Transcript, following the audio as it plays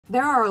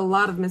There are a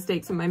lot of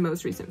mistakes in my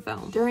most recent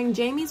film. During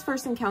Jamie's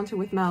first encounter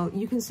with Mel,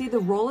 you can see the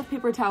roll of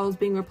paper towels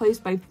being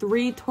replaced by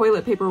 3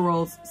 toilet paper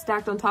rolls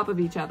stacked on top of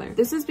each other.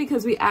 This is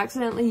because we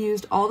accidentally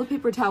used all the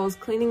paper towels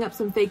cleaning up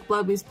some fake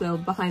blood we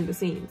spilled behind the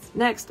scenes.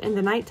 Next, in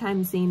the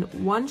nighttime scene,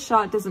 one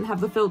shot doesn't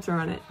have the filter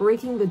on it,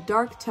 breaking the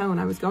dark tone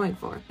I was going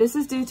for. This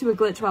is due to a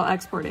glitch while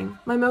exporting.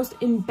 My most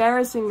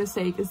embarrassing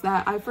mistake is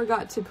that I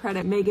forgot to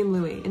credit Megan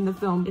Louie in the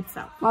film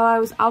itself. While I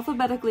was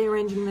alphabetically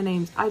arranging the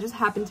names, I just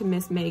happened to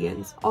miss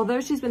Megan's.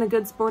 Although she's been a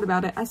good sport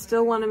about it, I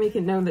still want to make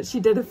it known that she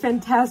did a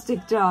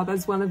fantastic job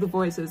as one of the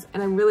voices,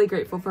 and I'm really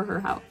grateful for her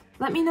help.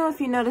 Let me know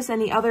if you notice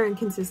any other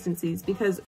inconsistencies, because